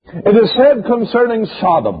It is said concerning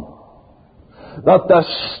Sodom that the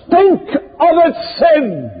stink of its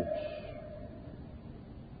sins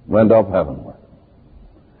went up heavenward,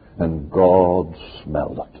 and God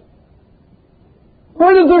smelled it.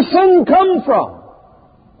 Where did their sin come from?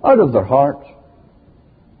 Out of their hearts.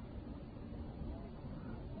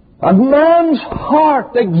 And man's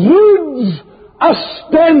heart exudes a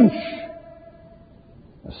stench,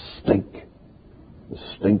 a stink, the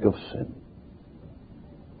stink of sin.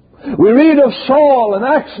 We read of Saul in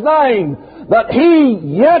Acts 9 that he,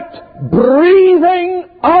 yet breathing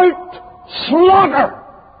out slaughter,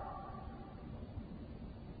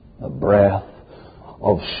 the breath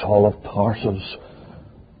of Saul of Tarsus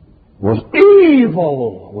was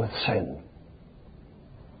evil with sin.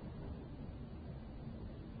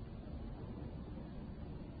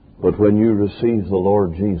 But when you receive the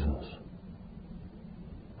Lord Jesus,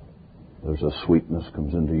 there's a sweetness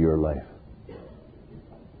comes into your life.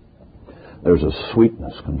 There's a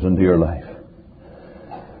sweetness comes into your life.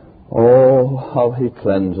 Oh, how He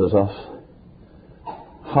cleanses us,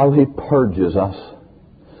 how He purges us,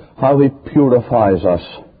 how He purifies us,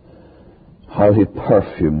 how He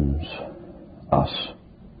perfumes us.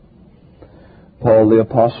 Paul the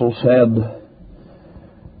Apostle said,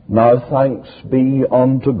 "Now thanks be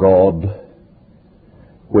unto God,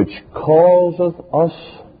 which causeth us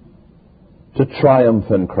to triumph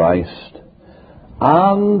in Christ,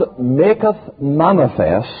 and maketh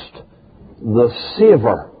manifest the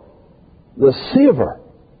savour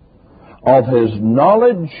of His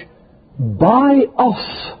knowledge by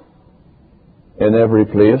us in every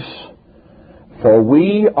place. For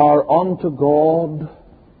we are unto God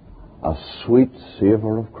a sweet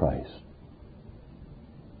savour of Christ."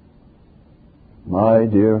 My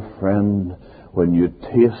dear friend, when you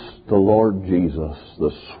taste the Lord Jesus,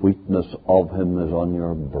 the sweetness of Him is on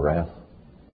your breath.